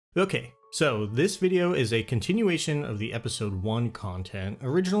Okay, so this video is a continuation of the episode 1 content,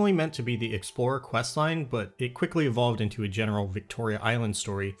 originally meant to be the Explorer questline, but it quickly evolved into a general Victoria Island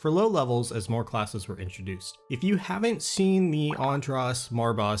story for low levels as more classes were introduced. If you haven't seen the Andros,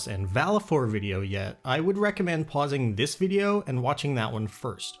 Marbos, and Valifor video yet, I would recommend pausing this video and watching that one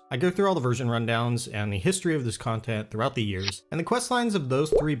first. I go through all the version rundowns and the history of this content throughout the years, and the questlines of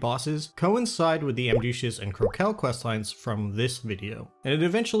those 3 bosses coincide with the Amdusias and Crocell questlines from this video, and it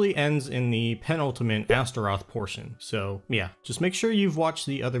eventually ends in the penultimate Astaroth portion, so yeah, just make sure you've watched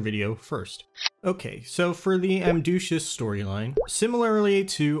the other video first. Okay, so for the Amdusias storyline, similarly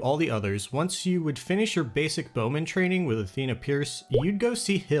to all the others, once you would finish your basic Bowman training with Athena Pierce, you'd go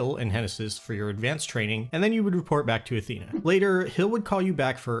see Hill and Hennesis for your advanced training, and then you would report back to Athena. Later, Hill would call you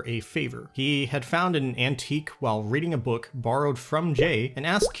back for a favor. He had found an antique while reading a book borrowed from Jay, and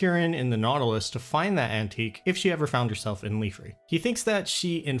asked Kieran in the Nautilus to find that antique if she ever found herself in Leafry. He thinks that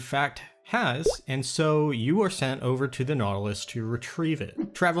she in fact has, and so you are sent over to the Nautilus to retrieve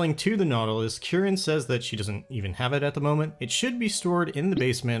it. Traveling to the Nautilus, Kieran says that she doesn't even have it at the moment. It should be stored in the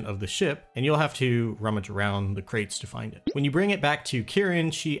basement of the ship, and you'll have to rummage around the crates to find it. When you bring it back to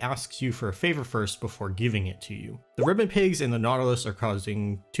Kieran, she asks you for a favor first before giving it to you. The ribbon pigs in the Nautilus are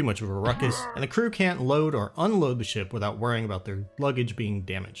causing too much of a ruckus, and the crew can't load or unload the ship without worrying about their luggage being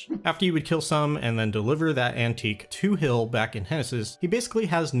damaged. After you would kill some and then deliver that antique to Hill back in Hennesis, he basically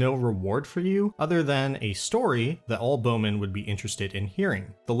has no reward for you other than a story that all Bowman would be interested in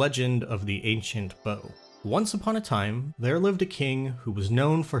hearing: the legend of the ancient bow. Once upon a time, there lived a king who was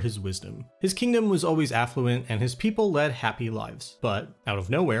known for his wisdom. His kingdom was always affluent and his people led happy lives. But, out of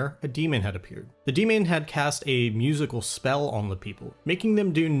nowhere, a demon had appeared. The demon had cast a musical spell on the people, making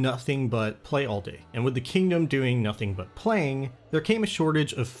them do nothing but play all day. And with the kingdom doing nothing but playing, there came a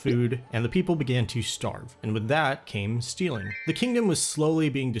shortage of food and the people began to starve. And with that came stealing. The kingdom was slowly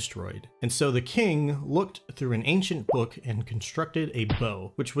being destroyed. And so the king looked through an ancient book and constructed a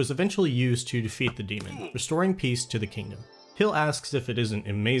bow, which was eventually used to defeat the demon, restoring peace to the kingdom. Hill asks if it isn't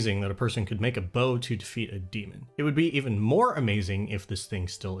amazing that a person could make a bow to defeat a demon. It would be even more amazing if this thing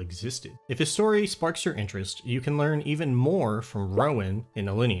still existed. If his story sparks your interest, you can learn even more from Rowan in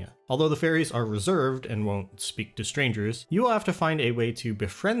Alinea. Although the fairies are reserved and won't speak to strangers, you will have to find a way to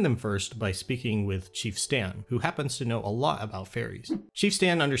befriend them first by speaking with Chief Stan, who happens to know a lot about fairies. Chief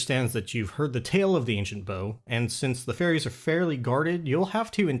Stan understands that you've heard the tale of the ancient bow, and since the fairies are fairly guarded, you'll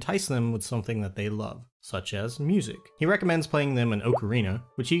have to entice them with something that they love, such as music. He recommends playing them an ocarina,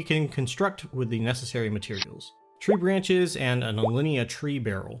 which he can construct with the necessary materials: tree branches and an Alinea tree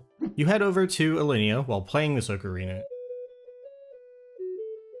barrel. You head over to Alinea while playing this ocarina,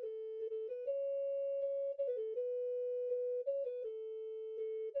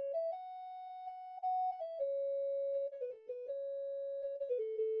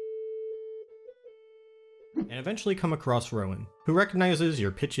 and eventually come across Rowan, who recognizes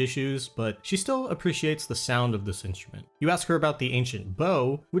your pitch issues, but she still appreciates the sound of this instrument. You ask her about the ancient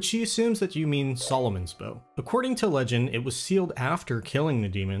bow, which she assumes that you mean Solomon's bow. According to legend, it was sealed after killing the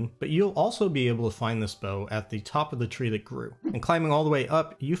demon, but you'll also be able to find this bow at the top of the tree that grew. And climbing all the way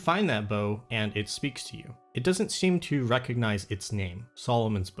up, you find that bow, and it speaks to you. It doesn't seem to recognize its name,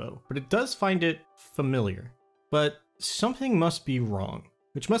 Solomon's bow, but it does find it familiar. But something must be wrong,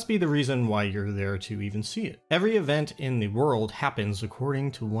 which must be the reason why you're there to even see it. Every event in the world happens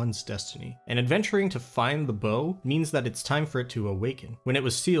according to one's destiny, and adventuring to find the bow means that it's time for it to awaken. When it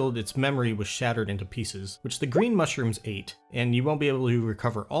was sealed, its memory was shattered into pieces, which the green mushrooms ate, and you won't be able to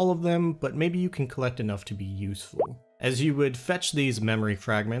recover all of them, but maybe you can collect enough to be useful. As you would fetch these memory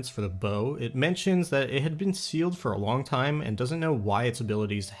fragments for the bow, it mentions that it had been sealed for a long time and doesn't know why its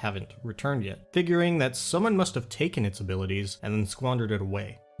abilities haven't returned yet, figuring that someone must have taken its abilities and then squandered it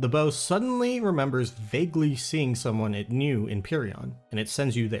away. The bow suddenly remembers vaguely seeing someone it knew in Pyrrhion, and it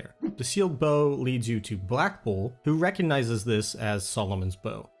sends you there. The sealed bow leads you to Blackbull, who recognizes this as Solomon's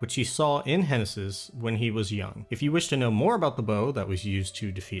bow, which he saw in Hennesis when he was young. If you wish to know more about the bow that was used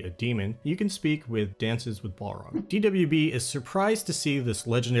to defeat a demon, you can speak with Dances with Balrog. DWB is surprised to see this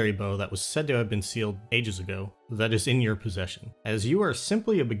legendary bow that was said to have been sealed ages ago that is in your possession, as you are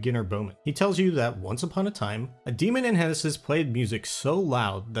simply a beginner bowman. He tells you that once upon a time, a demon in Hennesis played music so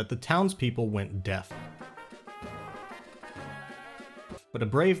loud that the townspeople went deaf. But a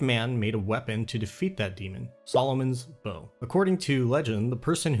brave man made a weapon to defeat that demon, Solomon's bow. According to legend, the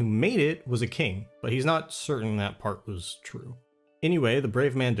person who made it was a king, but he's not certain that part was true. Anyway, the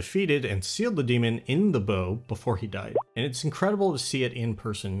brave man defeated and sealed the demon in the bow before he died, and it's incredible to see it in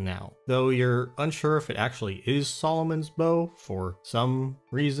person now. Though you're unsure if it actually is Solomon's bow for some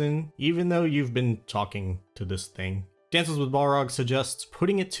reason, even though you've been talking to this thing. Dances with Balrog suggests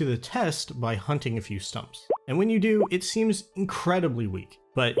putting it to the test by hunting a few stumps. And when you do, it seems incredibly weak.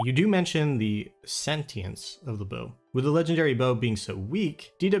 But you do mention the sentience of the bow. With the legendary bow being so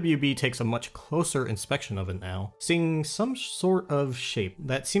weak, DWB takes a much closer inspection of it now, seeing some sort of shape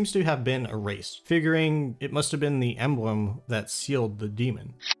that seems to have been erased, figuring it must have been the emblem that sealed the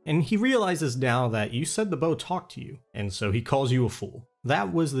demon. And he realizes now that you said the bow talked to you, and so he calls you a fool.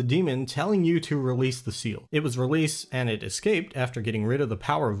 That was the demon telling you to release the seal. It was released and it escaped after getting rid of the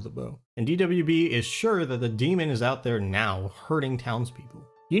power of the bow. And DWB is sure that the demon is out there now hurting townspeople.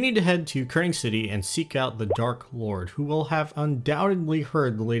 You need to head to Kerning City and seek out the Dark Lord, who will have undoubtedly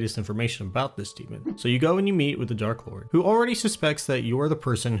heard the latest information about this demon. So you go and you meet with the Dark Lord, who already suspects that you're the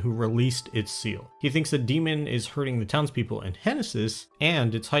person who released its seal. He thinks the demon is hurting the townspeople in Hennesis,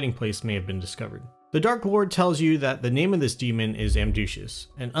 and its hiding place may have been discovered. The Dark Lord tells you that the name of this demon is Amdusias,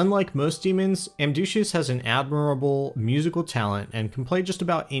 and unlike most demons, Amdusias has an admirable musical talent and can play just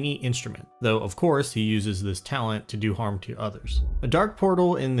about any instrument, though of course he uses this talent to do harm to others. A dark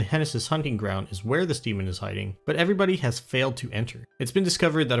portal in the Hennesis hunting ground is where this demon is hiding, but everybody has failed to enter. It's been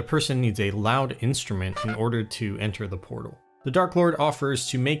discovered that a person needs a loud instrument in order to enter the portal. The Dark Lord offers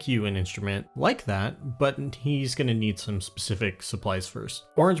to make you an instrument like that, but he's gonna need some specific supplies first.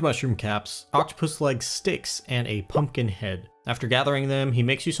 Orange mushroom caps, octopus leg sticks, and a pumpkin head. After gathering them, he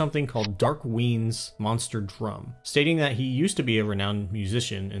makes you something called Darkwing's monster drum, stating that he used to be a renowned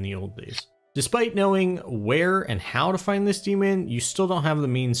musician in the old days. Despite knowing where and how to find this demon, you still don't have the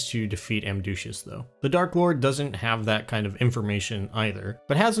means to defeat Amdusias though. The Dark Lord doesn't have that kind of information either,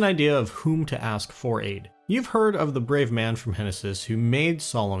 but has an idea of whom to ask for aid. You've heard of the brave man from Hennesis who made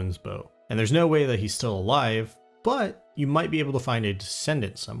Solomon's bow, and there's no way that he's still alive, but you might be able to find a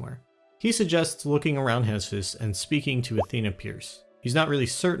descendant somewhere. He suggests looking around Hennesis and speaking to Athena Pierce. He's not really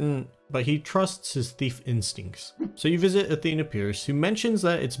certain, but he trusts his thief instincts. So you visit Athena Pierce, who mentions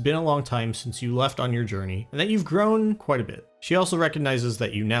that it's been a long time since you left on your journey, and that you've grown quite a bit. She also recognizes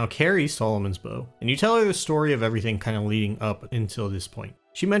that you now carry Solomon's bow, and you tell her the story of everything kind of leading up until this point.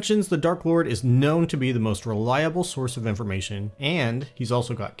 She mentions the Dark Lord is known to be the most reliable source of information, and he's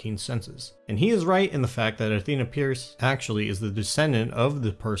also got keen senses. And he is right in the fact that Athena Pierce actually is the descendant of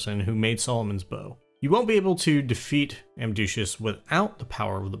the person who made Solomon's bow. You won't be able to defeat Amdusias without the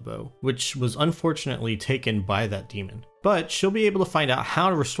power of the bow, which was unfortunately taken by that demon. But she'll be able to find out how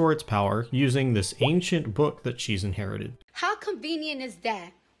to restore its power using this ancient book that she's inherited. How convenient is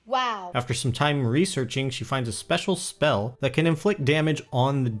that? Wow. After some time researching, she finds a special spell that can inflict damage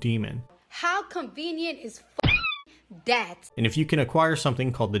on the demon. How convenient is that? And if you can acquire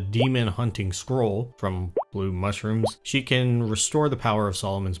something called the Demon Hunting Scroll from blue mushrooms, she can restore the power of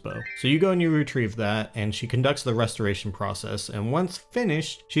Solomon's bow. So you go and you retrieve that, and she conducts the restoration process, and once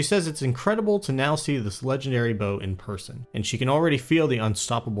finished, she says it's incredible to now see this legendary bow in person, and she can already feel the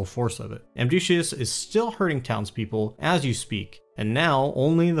unstoppable force of it. Amdusias is still hurting townspeople as you speak, and now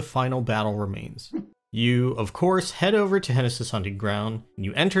only the final battle remains. You, of course, head over to Hennesis hunting ground, and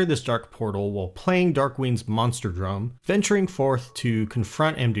you enter this dark portal while playing Darkwing's monster drum, venturing forth to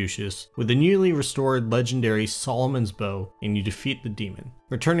confront Amdusias with the newly restored legendary Solomon's bow, and you defeat the demon.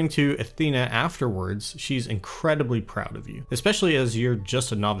 Returning to Athena afterwards, she's incredibly proud of you, especially as you're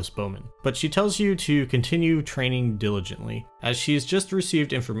just a novice bowman. But she tells you to continue training diligently, as she's just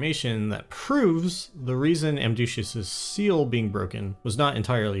received information that proves the reason Amdusias' seal being broken was not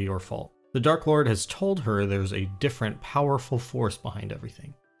entirely your fault. The Dark Lord has told her there's a different, powerful force behind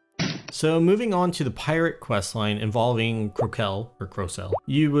everything. So moving on to the pirate questline involving Crocell,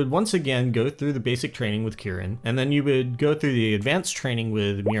 you would once again go through the basic training with Kieran, and then you would go through the advanced training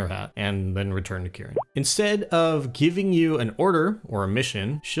with Mirhat, and then return to Kieran. Instead of giving you an order or a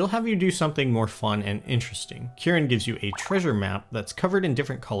mission, she'll have you do something more fun and interesting. Kieran gives you a treasure map that's covered in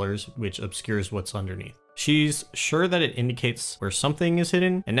different colors, which obscures what's underneath. She's sure that it indicates where something is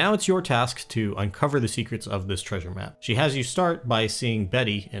hidden, and now it's your task to uncover the secrets of this treasure map. She has you start by seeing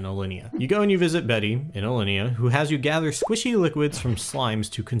Betty in Alinea. You go and you visit Betty in Alinea, who has you gather squishy liquids from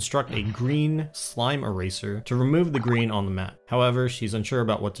slimes to construct a green slime eraser to remove the green on the map. However, she's unsure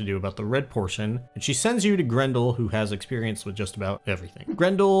about what to do about the red portion, and she sends you to Grendel, who has experience with just about everything.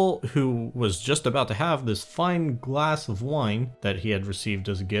 Grendel, who was just about to have this fine glass of wine that he had received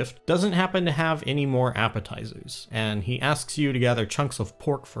as a gift, doesn't happen to have any more apples appetizers, and he asks you to gather chunks of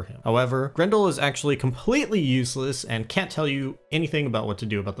pork for him. However, Grendel is actually completely useless and can't tell you anything about what to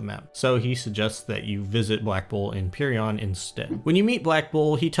do about the map, so he suggests that you visit Blackbull in Pirion instead. When you meet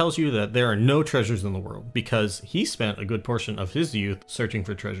Blackbull, he tells you that there are no treasures in the world because he spent a good portion of his youth searching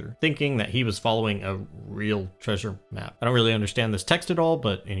for treasure, thinking that he was following a real treasure map. I don't really understand this text at all,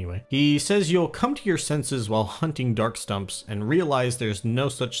 but anyway. He says you'll come to your senses while hunting dark stumps and realize there's no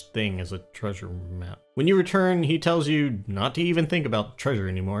such thing as a treasure map. When you return, he tells you not to even think about treasure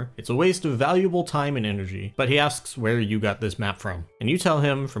anymore. It's a waste of valuable time and energy, but he asks where you got this map from. And you tell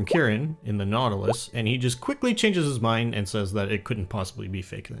him from Kieran in the Nautilus, and he just quickly changes his mind and says that it couldn't possibly be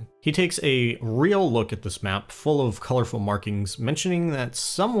fake then. He takes a real look at this map full of colorful markings, mentioning that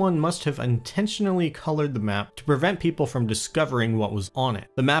someone must have intentionally colored the map to prevent people from discovering what was on it.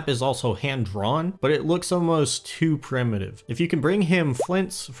 The map is also hand-drawn, but it looks almost too primitive. If you can bring him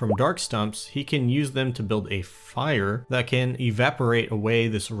flints from dark stumps, he can use them to build a fire that can evaporate away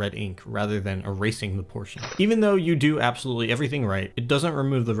this red ink rather than erasing the portion. Even though you do absolutely everything right, it doesn't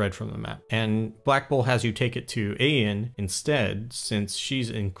remove the red from the map, and Blackbull has you take it to Ayin instead, since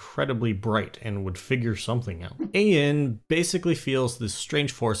she's incredibly bright and would figure something out. Ayin basically feels this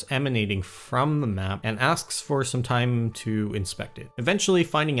strange force emanating from the map and asks for some time to inspect it, eventually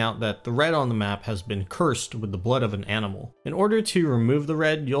finding out that the red on the map has been cursed with the blood of an animal. In order to remove the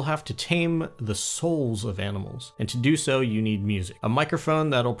red, you'll have to tame the souls of animals, and to do so you need music, a microphone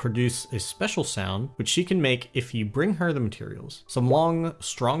that'll produce a special sound which she can make if you bring her the materials: some long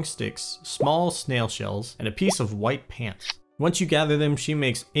strong sticks, small snail shells, and a piece of white pants. Once you gather them, she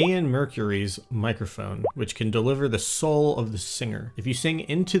makes Ayin Mercury's microphone, which can deliver the soul of the singer. If you sing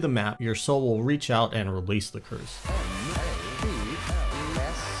into the map, your soul will reach out and release the curse.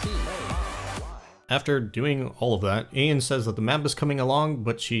 After doing all of that, Ayin says that the map is coming along,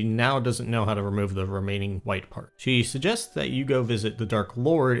 but she now doesn't know how to remove the remaining white part. She suggests that you go visit the Dark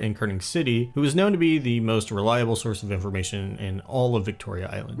Lord in Kerning City, who is known to be the most reliable source of information in all of Victoria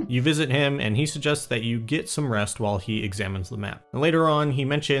Island. You visit him, and he suggests that you get some rest while he examines the map. And later on, he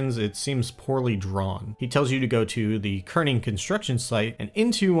mentions it seems poorly drawn. He tells you to go to the Kerning construction site and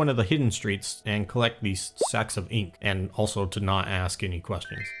into one of the hidden streets and collect these sacks of ink, and also to not ask any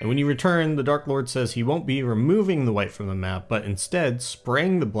questions. And when you return, the Dark Lord says he won't be removing the white from the map, but instead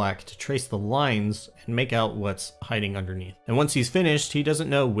spraying the black to trace the lines and make out what's hiding underneath. And once he's finished, he doesn't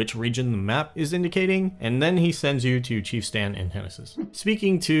know which region the map is indicating, and then he sends you to Chief Stan in Hennessy's.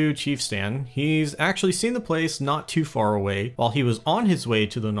 Speaking to Chief Stan, he's actually seen the place not too far away while he was on his way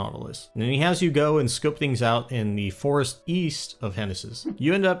to the Nautilus, and he has you go and scope things out in the forest east of Hennessy's.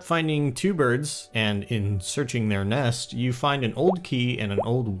 You end up finding two birds, and in searching their nest, you find an old key and an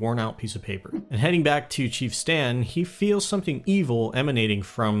old worn out piece of paper. And heading back to Chief Stan, he feels something evil emanating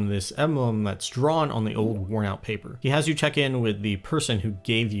from this emblem that's drawn on the old worn out paper. He has you check in with the person who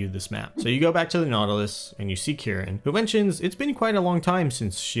gave you this map. So you go back to the Nautilus and you see Kieran, who mentions it's been quite a long time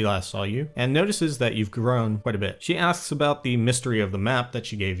since she last saw you, and notices that you've grown quite a bit. She asks about the mystery of the map that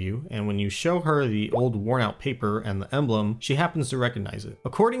she gave you, and when you show her the old worn out paper and the emblem, she happens to recognize it.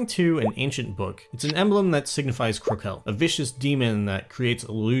 According to an ancient book, it's an emblem that signifies Crocell, a vicious demon that creates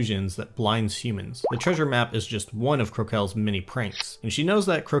illusions that blinds humans. The treasure map is just one of Crocell's many pranks, and she knows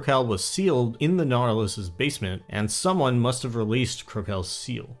that Crocell was sealed in the Nautilus's basement, and someone must have released Crocell's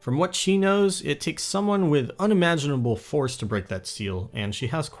seal. From what she knows, it takes someone with unimaginable force to break that seal, and she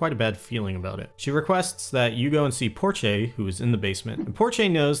has quite a bad feeling about it. She requests that you go and see Porche, who is in the basement, and Porche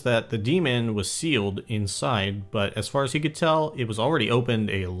knows that the demon was sealed inside, but as far as he could tell, it was already opened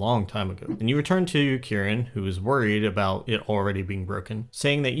a long time ago. And you return to Kieran, who is worried about it already being broken,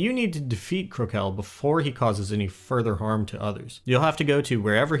 saying that you need to defeat Crocell before he causes any further harm to others. You'll have to go to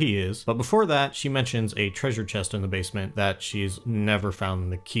wherever he is, but before that, she mentions a treasure chest in the basement that she's never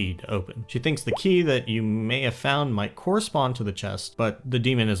found the key to open. She thinks the key that you may have found might correspond to the chest, but the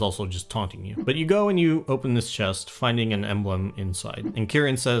demon is also just taunting you. But you go and you open this chest, finding an emblem inside. And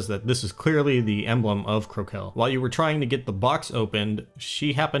Kieran says that this is clearly the emblem of Crocell. While you were trying to get the box opened,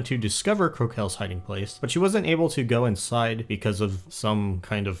 she happened to discover Crocell's hiding place, but she wasn't able to go inside because of some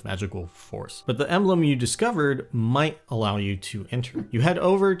kind of magical force. But the emblem you discovered might allow you to enter. You head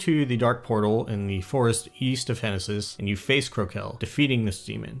over to the dark portal in the forest east of Hennessy's, and you face Crocell, defeating this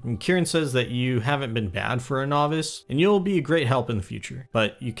demon. And Kieran says that you haven't been bad for a novice, and you'll be a great help in the future,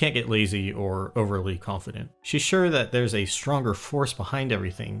 but you can't get lazy or overly confident. She's sure that there's a stronger force behind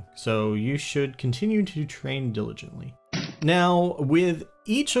everything, so you should continue to train diligently. Now, with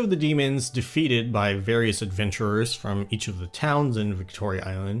Each of the demons defeated by various adventurers from each of the towns in Victoria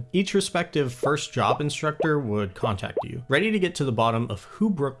Island, each respective first job instructor would contact you, ready to get to the bottom of who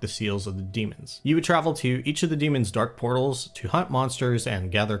broke the seals of the demons. You would travel to each of the demons' dark portals to hunt monsters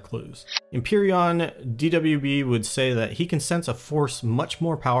and gather clues. Empyreon, DWB would say that he can sense a force much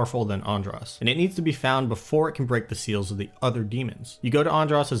more powerful than Andros, and it needs to be found before it can break the seals of the other demons. You go to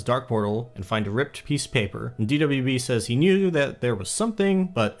Andros' dark portal and find a ripped piece of paper, and DWB says he knew that there was something,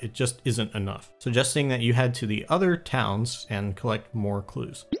 but it just isn't enough, suggesting that you head to the other towns and collect more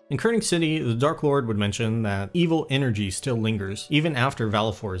clues. In Kerning City, the Dark Lord would mention that evil energy still lingers, even after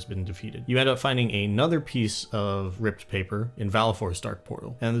Valifor has been defeated. You end up finding another piece of ripped paper in Valifor's dark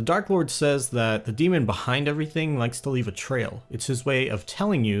portal, and the Dark Lord says that the demon behind everything likes to leave a trail. It's his way of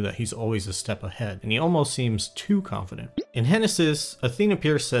telling you that he's always a step ahead, and he almost seems too confident. In Genesis, Athena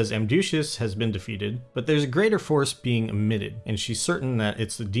Pierce says Amdusias has been defeated, but there's a greater force being emitted, and she's certain that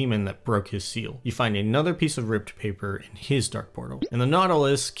it's the demon that broke his seal. You find another piece of ripped paper in his dark portal. In the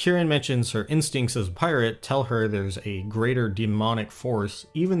Nautilus, Kieran mentions her instincts as a pirate tell her there's a greater demonic force,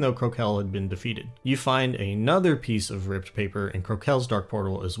 even though Crocell had been defeated. You find another piece of ripped paper in Crocell's dark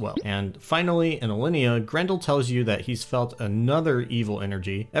portal as well. And finally, in Alinea, Grendel tells you that he's felt another evil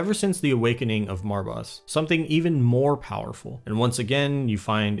energy ever since the awakening of Marbas, something even more powerful. And once again, you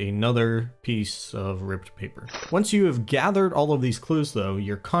find another piece of ripped paper. Once you have gathered all of these clues though,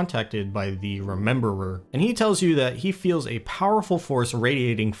 you're contacted by the Rememberer, and he tells you that he feels a powerful force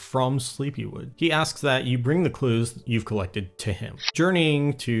radiating from Sleepywood. He asks that you bring the clues you've collected to him.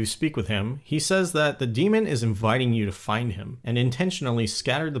 Journeying to speak with him, he says that the demon is inviting you to find him, and intentionally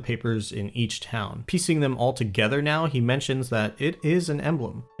scattered the papers in each town. Piecing them all together now, he mentions that it is an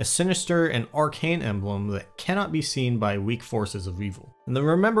emblem, a sinister and arcane emblem that cannot be seen by weak forces of evil. And the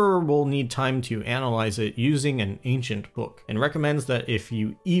Rememberer will need time to analyze it using an ancient book, and recommends that if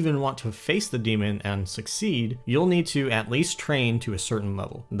you even want to face the demon and succeed, you'll need to at least train to a certain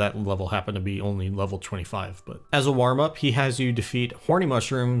level. That level happened to be only level 25, but as a warm-up, he has you defeat horny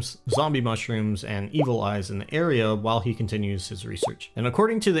mushrooms, zombie mushrooms, and evil eyes in the area while he continues his research. And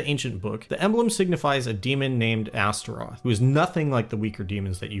according to the ancient book, the emblem signifies a demon named Astaroth, who is nothing like the weaker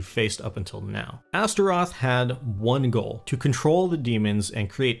demons that you've faced up until now. Astaroth had one goal: to control the demons and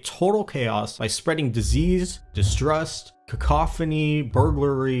create total chaos by spreading disease, distrust, cacophony,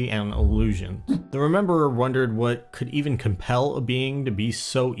 burglary, and illusion. The Rememberer wondered what could even compel a being to be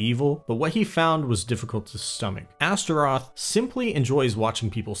so evil, but what he found was difficult to stomach. Astaroth simply enjoys watching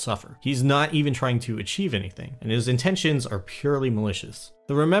people suffer. He's not even trying to achieve anything, and his intentions are purely malicious.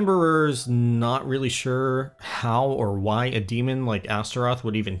 The Rememberer's not really sure how or why a demon like Astaroth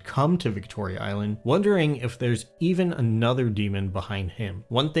would even come to Victoria Island, wondering if there's even another demon behind him.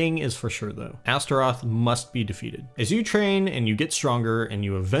 One thing is for sure though, Astaroth must be defeated. As you train and you get stronger and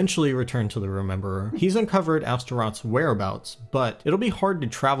you eventually return to the Rememberer, he's uncovered Astaroth's whereabouts, but it'll be hard to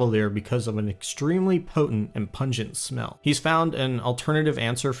travel there because of an extremely potent and pungent smell. He's found an alternative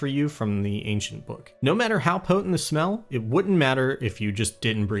answer for you from the ancient book. No matter how potent the smell, it wouldn't matter if you just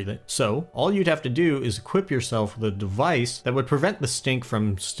didn't breathe it. So all you'd have to do is equip yourself with a device that would prevent the stink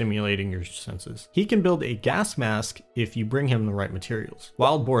from stimulating your senses. He can build a gas mask if you bring him the right materials: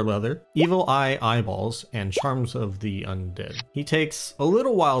 wild boar leather, evil eye eyeballs, and charms of the undead. He takes a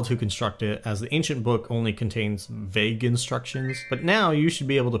little while to construct it, as the ancient book only contains vague instructions, but now you should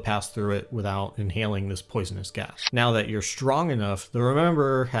be able to pass through it without inhaling this poisonous gas. Now that you're strong enough, the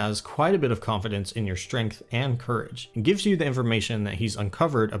Rememberer has quite a bit of confidence in your strength and courage, and gives you the information that he's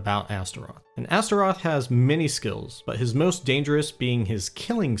uncovered about Astaroth. And Astaroth has many skills, but his most dangerous being his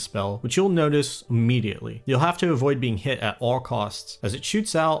killing spell, which you'll notice immediately. You'll have to avoid being hit at all costs, as it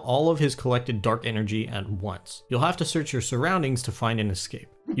shoots out all of his collected dark energy at once. You'll have to search your surroundings to find an escape.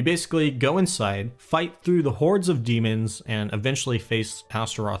 You basically go inside, fight through the hordes of demons, and eventually face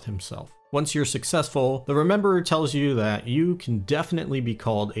Astaroth himself. Once you're successful, the Rememberer tells you that you can definitely be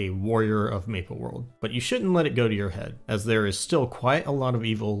called a warrior of Mapleworld, but you shouldn't let it go to your head, as there is still quite a lot of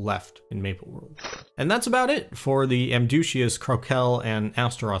evil left in Mapleworld. And that's about it for the Amdusias, Crocell, and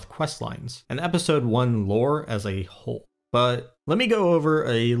Astaroth questlines, and episode 1 lore as a whole. But let me go over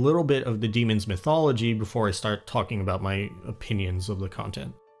a little bit of the demon's mythology before I start talking about my opinions of the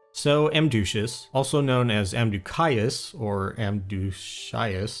content. So Amdusias, also known as Amdusias or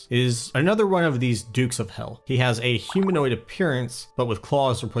Amdusias, is another one of these Dukes of Hell. He has a humanoid appearance, but with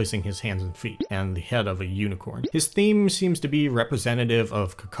claws replacing his hands and feet, and the head of a unicorn. His theme seems to be representative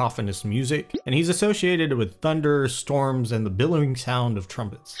of cacophonous music, and he's associated with thunder, storms, and the billowing sound of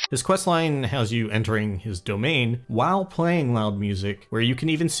trumpets. His questline has you entering his domain while playing loud music, where you can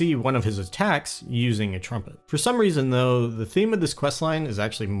even see one of his attacks using a trumpet. For some reason though, the theme of this questline is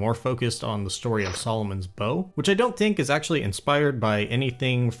actually more focused on the story of Solomon's bow, which I don't think is actually inspired by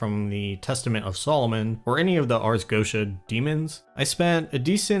anything from the Testament of Solomon or any of the Ars Goetia demons. I spent a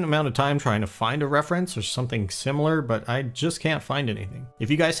decent amount of time trying to find a reference or something similar, but I just can't find anything. If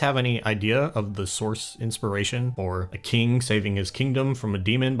you guys have any idea of the source inspiration, or a king saving his kingdom from a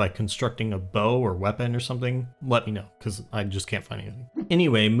demon by constructing a bow or weapon or something, let me know, because I just can't find anything.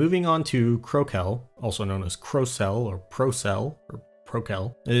 Anyway, moving on to Crocell, also known as Crocell or Procell, or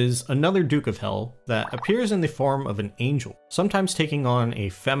Crocell, is another Duke of Hell that appears in the form of an angel, sometimes taking on a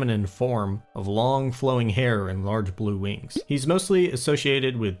feminine form of long flowing hair and large blue wings. He's mostly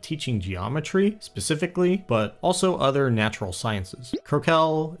associated with teaching geometry specifically, but also other natural sciences.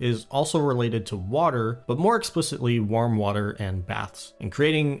 Crocell is also related to water, but more explicitly warm water and baths, and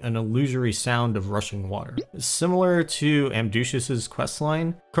creating an illusory sound of rushing water. Similar to Amdusias'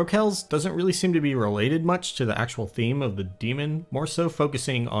 questline, Crocell's doesn't really seem to be related much to the actual theme of the demon, more so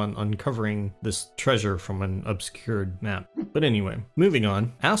focusing on uncovering this treasure from an obscured map. But anyway, moving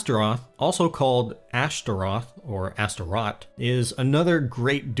on. Astaroth, also called Astaroth or Astaroth, is another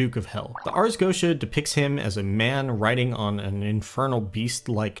great Duke of Hell. The Ars Goetia depicts him as a man riding on an infernal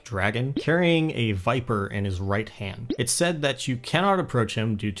beast-like dragon, carrying a viper in his right hand. It's said that you cannot approach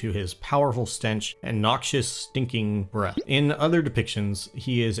him due to his powerful stench and noxious, stinking breath. In other depictions,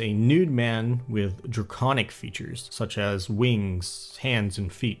 he is a nude man with draconic features, such as wings, hands,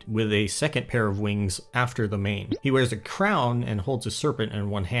 and feet, with a second pair of wings after the mane. He wears a crown and holds a serpent in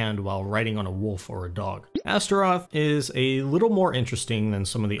one hand while riding on a wolf or a dog. Astaroth is a little more interesting than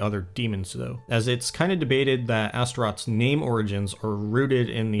some of the other demons though, as it's kind of debated that Astaroth's name origins are rooted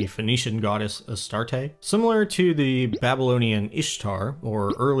in the Phoenician goddess Astarte, similar to the Babylonian Ishtar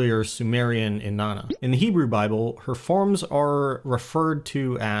or earlier Sumerian Inanna. In the Hebrew Bible, her forms are referred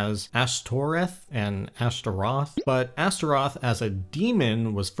to as Ashtoreth and Ashtaroth, but Astaroth as a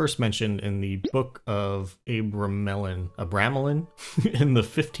demon was first mentioned in the book of Abramelin in the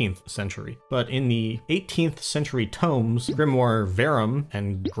 15th century. But in the 18th century tomes, Grimoire Verum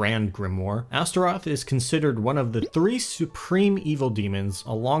and Grand Grimoire, Astaroth is considered one of the 3 supreme evil demons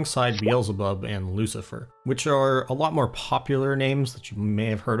alongside Beelzebub and Lucifer, which are a lot more popular names that you may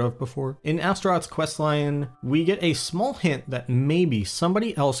have heard of before. In Astaroth's questline, we get a small hint that maybe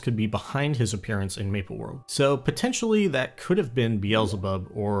somebody else could be behind his appearance in Maple World. So potentially that could have been Beelzebub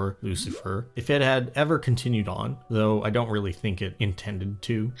or Lucifer if it had ever continued on, though I don't really think it intended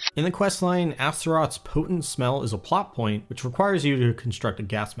to. In the questline, Astaroth's potent smell is a plot point which requires you to construct a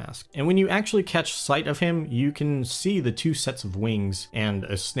gas mask. And when you actually catch sight of him, you can see the 2 sets of wings and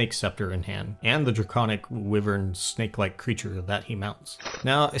a snake scepter in hand, and the draconic wyvern snake-like creature that he mounts.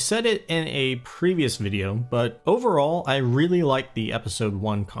 Now, I said it in a previous video, but overall, I really like the episode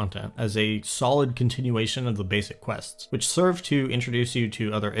 1 content as a solid continuation of the basic quests, which serve to introduce you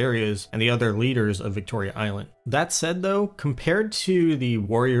to other areas and the other leaders of Victoria Island. That said though, compared to the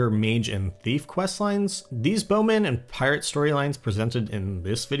warrior, mage, and thief questlines, these Bowman and pirate storylines presented in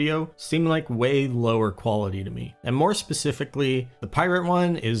this video seem like way lower quality to me. And more specifically, the pirate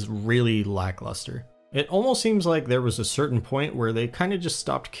one is really lackluster. It almost seems like there was a certain point where they kind of just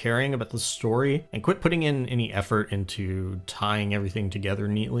stopped caring about the story and quit putting in any effort into tying everything together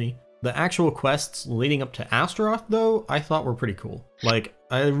neatly. The actual quests leading up to Astaroth though, I thought were pretty cool. Like,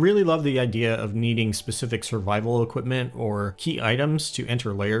 I really love the idea of needing specific survival equipment or key items to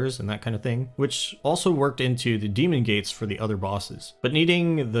enter layers and that kind of thing, which also worked into the demon gates for the other bosses. But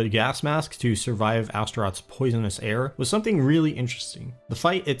needing the gas mask to survive Astaroth's poisonous air was something really interesting. The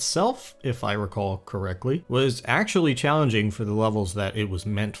fight itself, if I recall correctly, was actually challenging for the levels that it was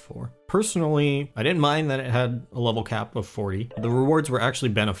meant for. Personally, I didn't mind that it had a level cap of 40. The rewards were actually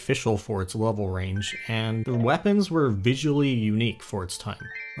beneficial for its level range, and the weapons were visually unique for its time.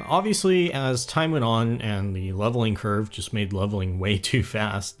 Obviously, as time went on and the leveling curve just made leveling way too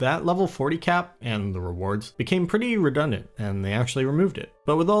fast, that level 40 cap and the rewards became pretty redundant, and they actually removed it.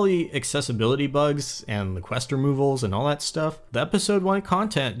 But with all the accessibility bugs and the quest removals and all that stuff, the episode 1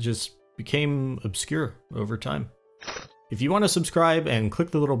 content just became obscure over time. If you want to subscribe and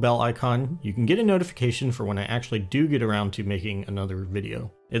click the little bell icon, you can get a notification for when I actually do get around to making another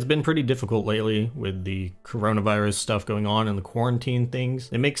video. It's been pretty difficult lately with the coronavirus stuff going on and the quarantine things.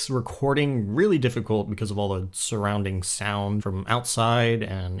 It makes recording really difficult because of all the surrounding sound from outside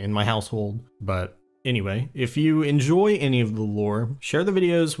and in my household. But anyway, if you enjoy any of the lore, share the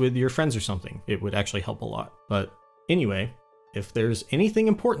videos with your friends or something. It would actually help a lot. But anyway, if there's anything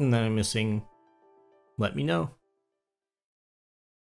important that I'm missing, let me know.